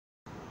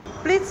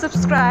Please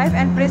subscribe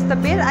and press the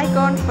bell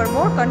icon for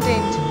more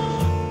content.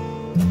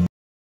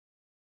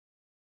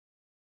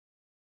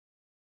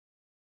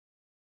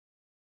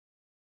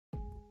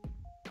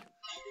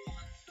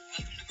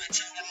 Welcome to my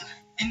channel.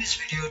 In this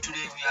video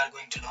today we are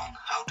going to learn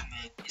how to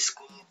make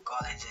school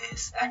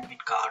colleges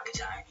admit card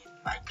design in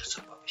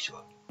Microsoft Office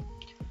Word.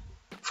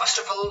 First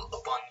of all,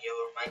 open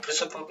your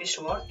Microsoft Office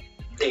Word,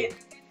 then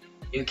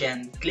you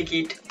can click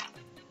it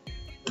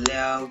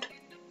layout,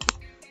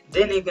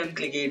 then you can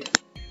click it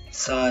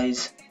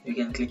size, you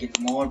can click it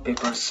more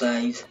paper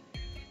size,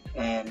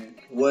 and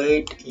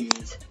weight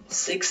is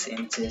 6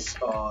 inches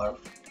or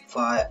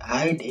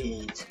height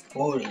is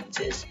 4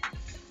 inches.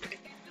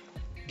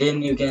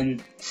 Then you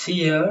can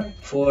see here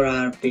for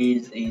our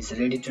page is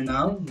ready to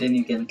now. Then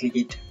you can click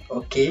it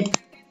OK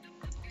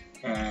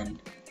and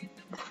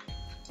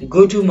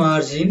go to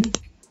margin,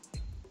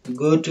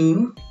 go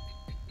to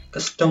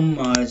custom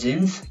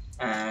margins,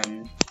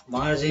 and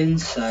margin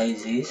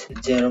size is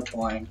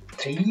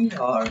 0.3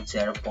 or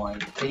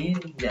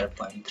 0.3,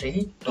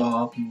 0.3,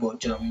 top,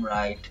 bottom,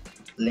 right,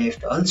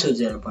 left also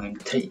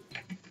 0.3.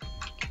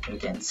 You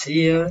can see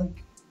here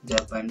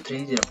 0.3,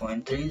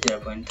 0.3,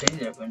 0.3,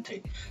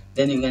 0.3.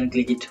 Then you can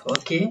click it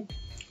OK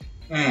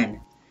and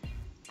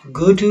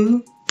go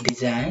to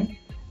design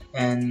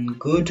and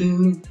go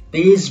to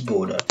page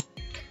border,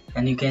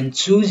 and you can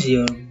choose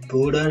your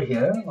border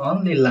here,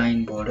 only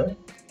line border.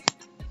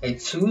 I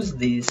choose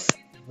this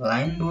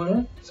line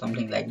border,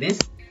 something like this,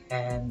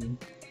 and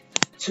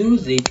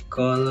choose it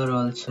color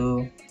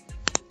also,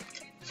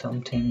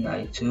 something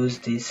I choose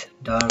this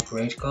dark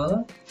red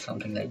color,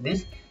 something like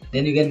this.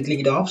 Then you can click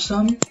it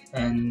option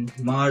and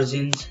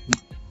margins,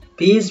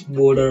 page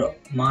border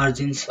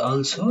margins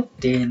also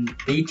 10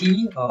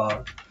 pt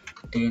or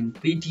 10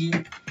 pt,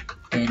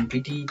 10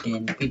 pt,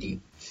 10 pt.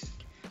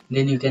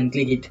 Then you can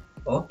click it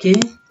OK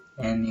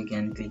and you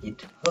can click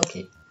it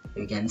OK.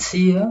 You can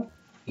see here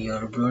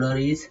your border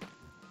is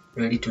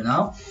ready to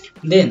now.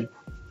 Then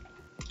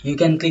you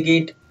can click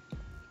it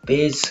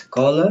page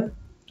color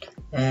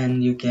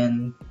and you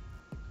can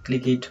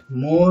click it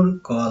more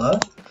color.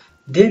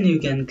 Then you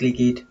can click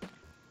it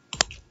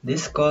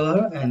this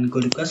color and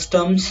go to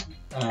customs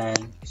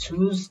and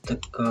choose the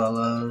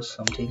color,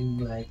 something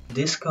like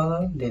this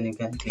color. Then you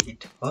can click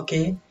it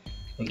OK.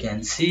 You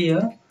can see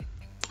here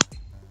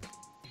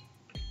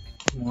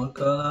more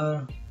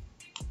color,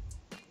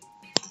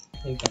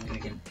 you can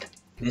click it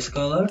this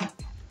color.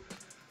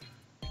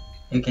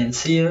 You can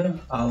see here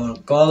our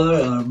color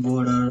or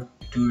border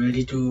to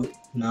ready to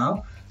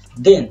now.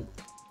 Then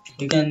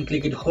you can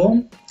click it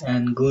home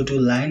and go to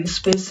line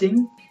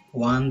spacing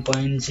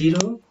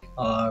 1.0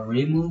 or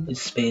remove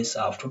space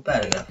after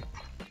paragraph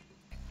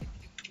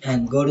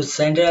and go to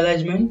center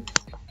alignment.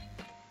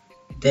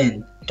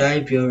 Then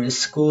type your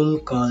school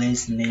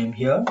college name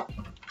here.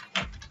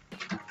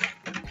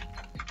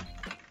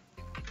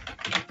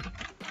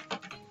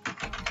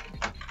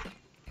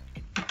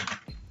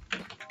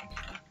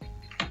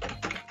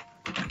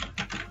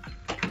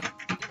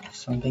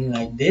 Something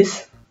like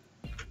this.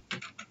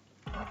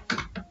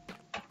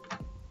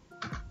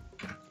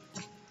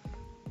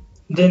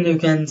 Then you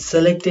can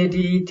select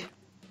it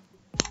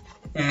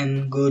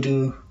and go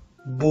to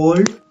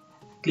bold,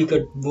 click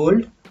on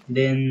bold,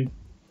 then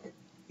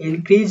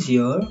increase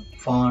your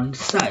font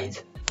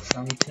size,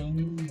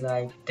 something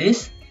like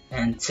this,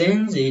 and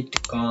change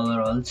it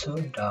color also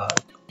dark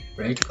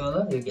red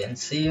color, you can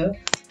see here.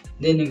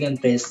 Then you can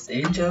press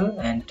enter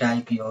and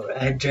type your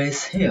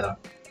address here.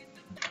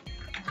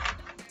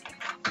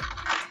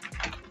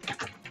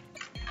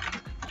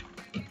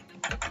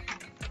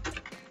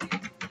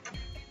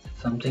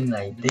 Something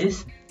like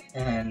this,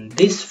 and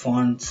this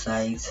font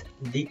size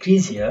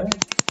decrease here,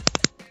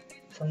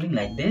 something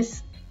like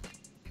this,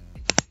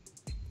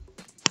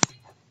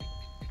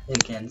 you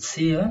can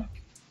see here.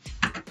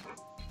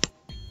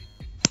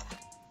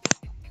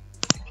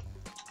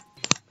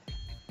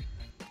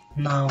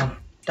 Now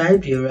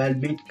type your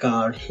admit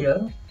card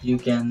here. You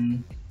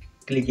can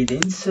click it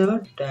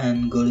insert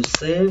and go to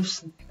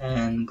shapes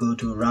and go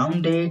to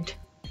rounded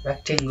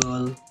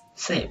rectangle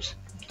shapes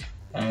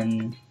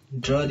and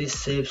draw these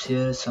shapes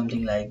here,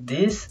 something like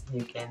this,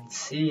 you can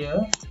see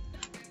here.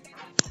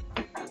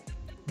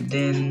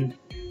 Then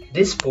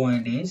this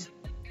point is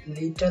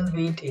little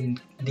bit in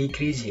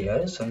decrease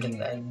here, something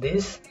like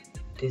this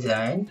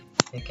design,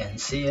 you can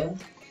see here.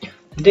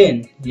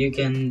 Then you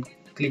can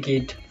click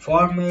it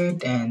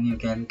format and you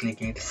can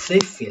click it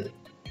shape fill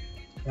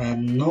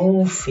and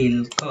no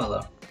fill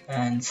color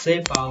and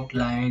shape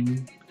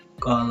outline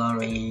color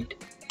red,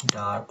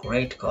 dark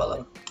red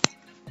color,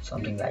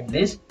 something like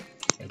this,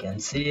 you can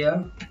see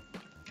here.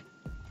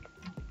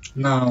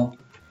 Now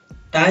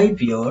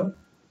type your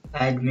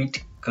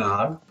admit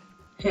card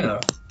here.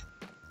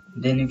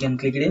 Then you can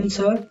click it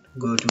insert,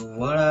 go to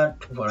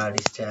Word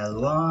style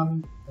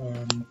 1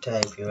 and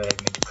type your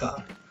admit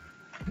card,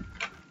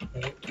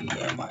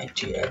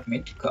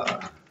 admit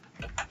card,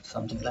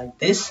 something like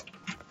this,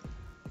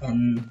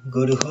 and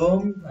go to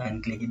home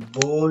and click it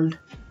bold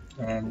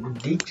and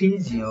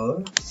decrease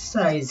your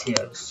size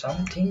here,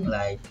 something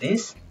like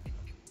this,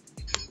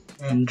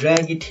 and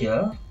drag it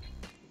here,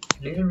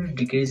 little bit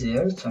decrease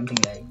here, something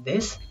like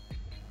this,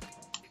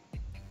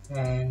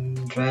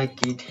 and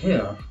drag it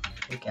here.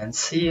 You can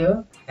see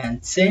here,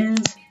 and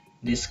change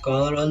this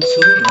color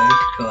also,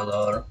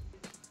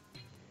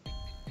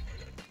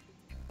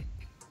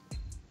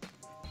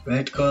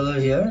 red color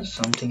here,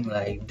 something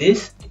like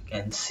this, you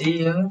can see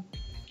here,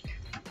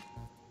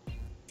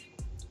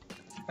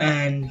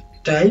 and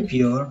type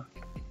your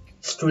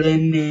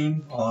student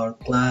name or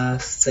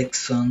class,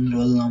 section,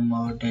 roll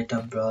number, date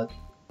of birth,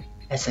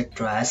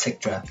 etc,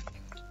 etc.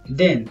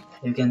 Then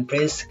you can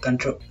press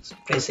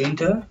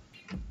enter.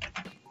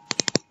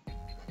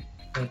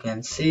 You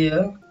can see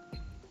here,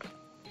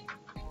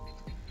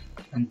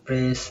 and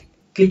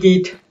click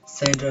it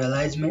center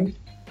alignment,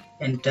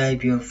 and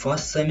type your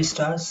first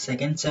semester,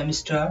 second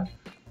semester,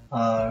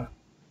 or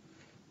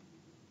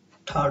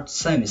third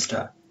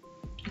semester.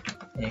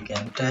 You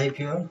can type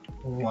your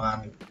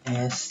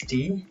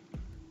 1ST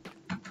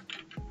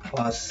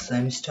first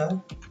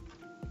semester,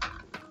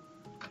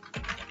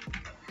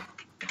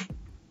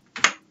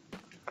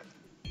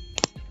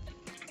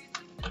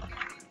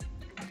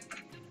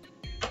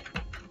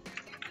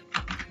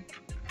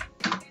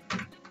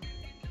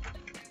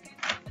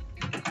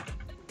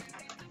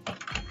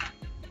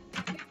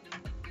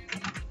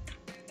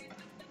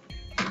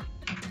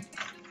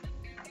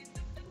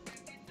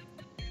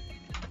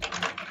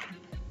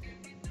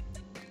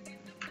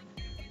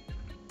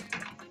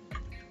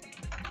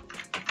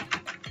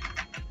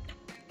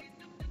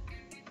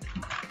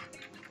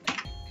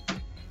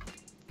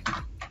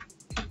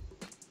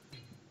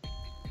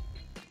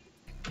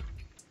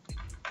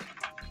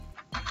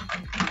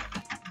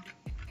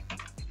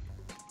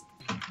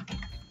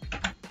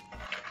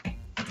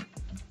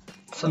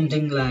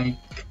 something like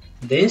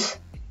this.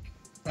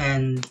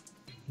 And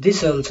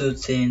this also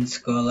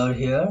change color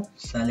here,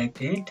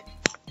 select it,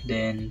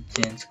 then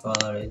change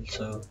color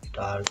also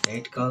dark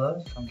red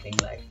color, something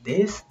like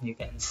this, you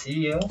can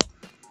see here.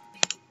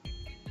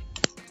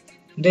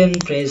 Then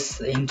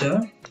press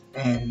enter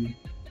and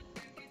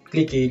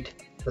click it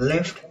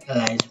left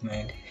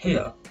alignment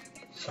here,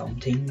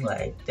 something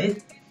like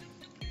this.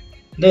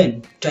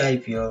 Then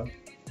type your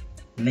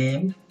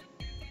name,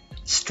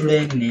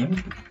 student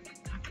name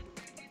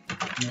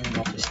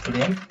of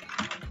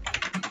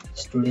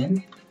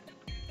student,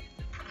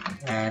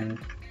 and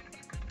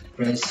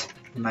press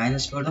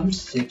minus button,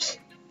 shift,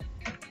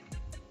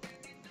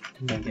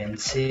 you can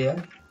see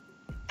here.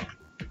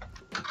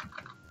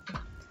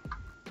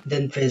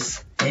 Then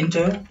press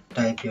enter,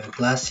 type your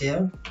class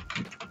here,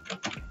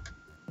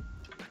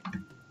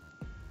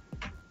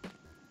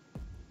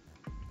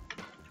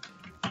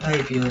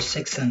 type your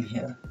section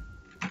here,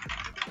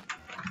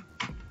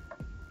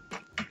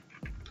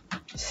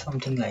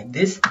 something like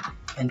this,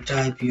 and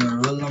type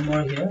your roll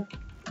number here,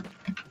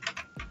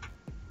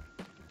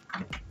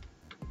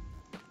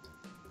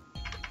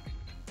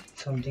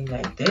 something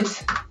like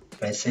this,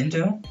 press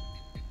enter,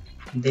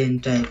 then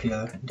type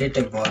your date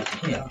of birth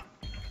here,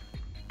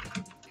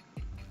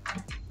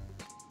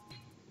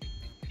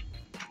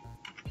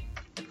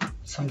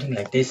 something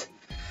like this.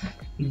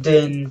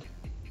 Then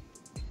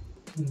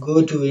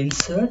go to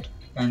insert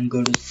and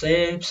go to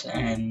shapes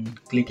and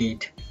click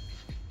it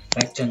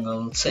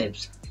rectangle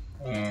shapes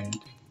and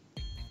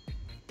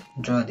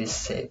draw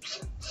these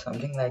shapes,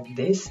 something like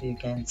this, you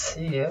can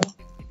see here,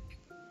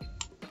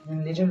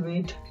 and little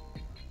bit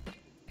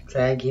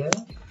drag here,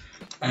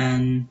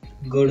 and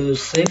go to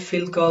shape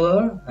fill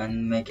color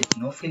and make it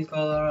no fill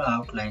color,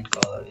 outline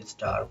color is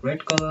dark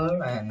red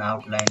color, and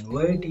outline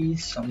weight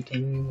is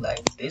something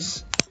like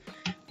this,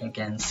 you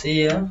can see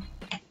here.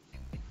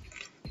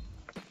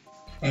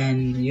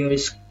 And your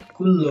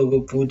school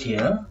logo put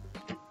here,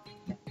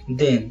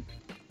 then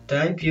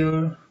type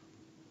your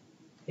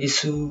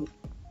issue,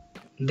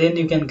 then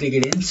you can click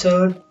it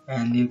insert,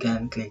 and you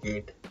can click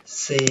it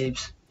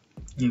shapes,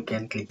 you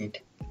can click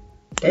it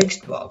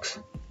text box,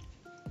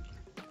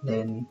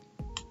 then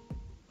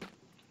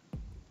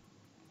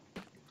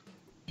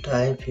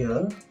type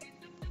here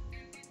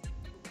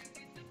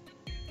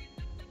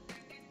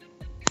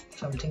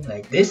something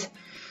like this,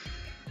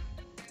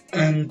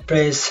 and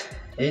press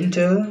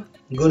enter.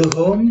 Go to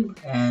home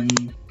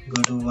and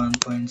go to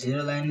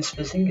 1.0 line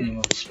spacing,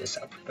 remove space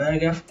after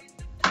paragraph,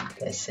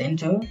 press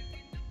enter,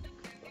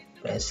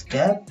 press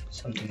tab,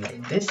 something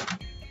like this,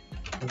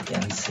 you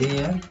can see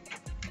here.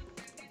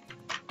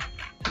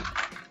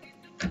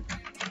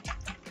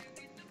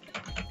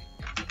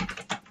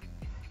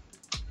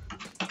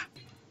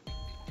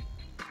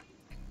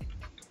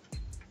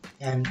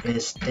 And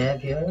press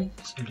tab here,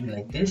 something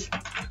like this,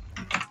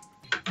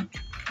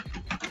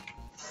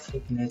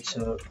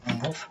 signature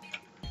off,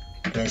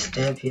 press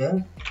tab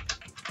here,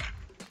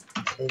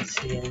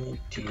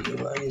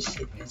 CNTY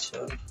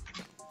signature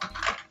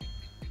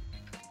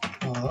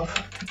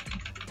off,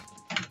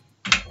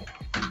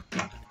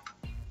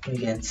 you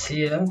can see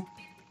here,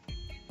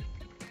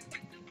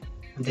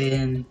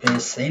 then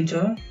press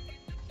enter,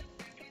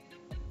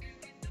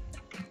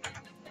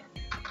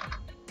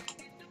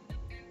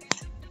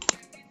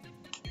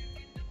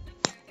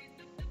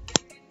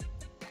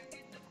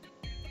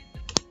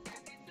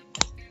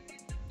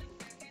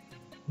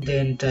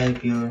 Then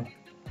type your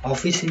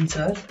office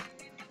insert.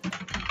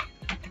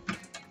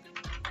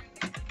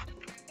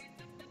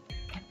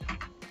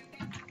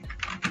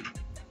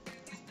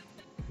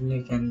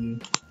 You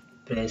can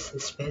press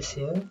space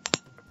here.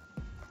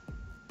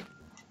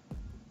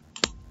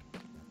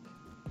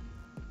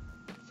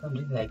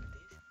 Something like this.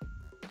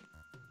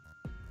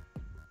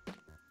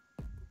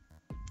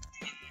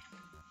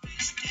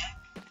 Press tab.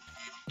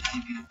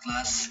 Type your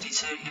class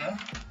teacher here.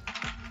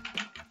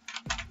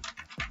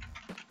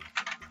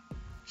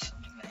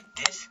 Something like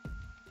this.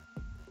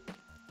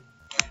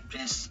 And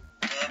press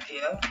tab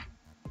here.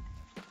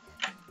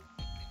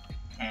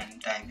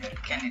 And type your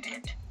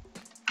candidate.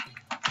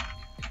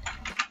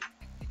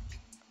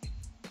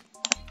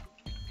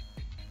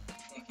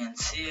 You can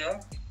see here.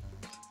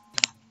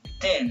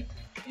 Then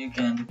you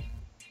can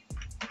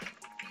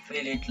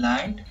fill it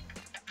lined.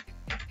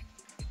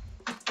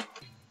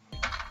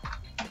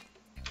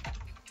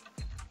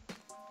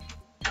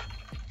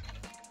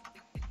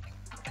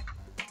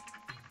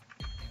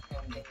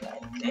 Something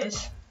like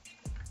this.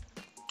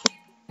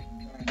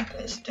 And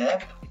press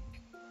tab.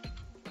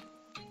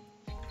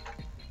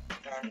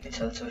 And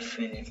this also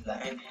fill it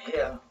line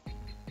here.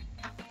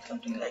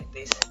 Something like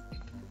this.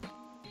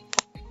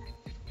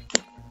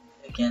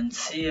 You can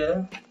see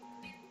here.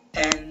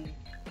 And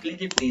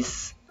click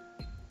this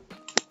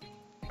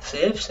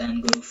shapes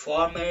and go to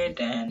format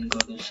and go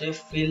to shape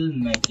fill,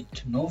 make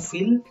it no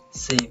fill,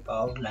 shape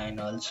outline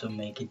also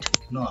make it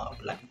no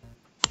outline.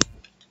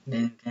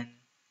 Then you can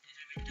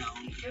little bit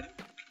down here,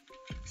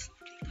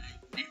 something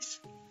like this,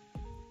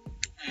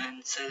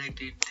 and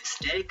select it this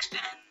text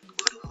and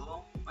go to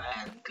home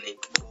and click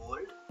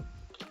bold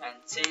and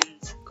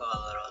change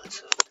color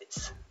also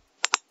this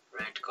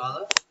red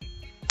color,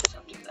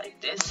 something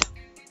like this.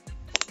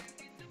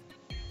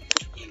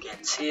 You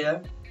can see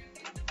here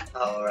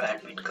our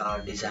admit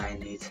card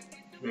design is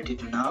ready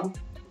to now.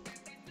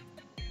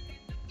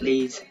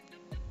 Please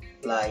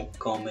like,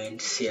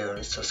 comment,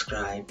 share,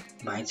 subscribe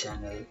my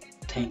channel.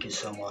 Thank you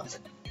so much.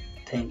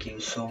 Thank you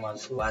so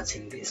much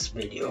watching this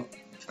video.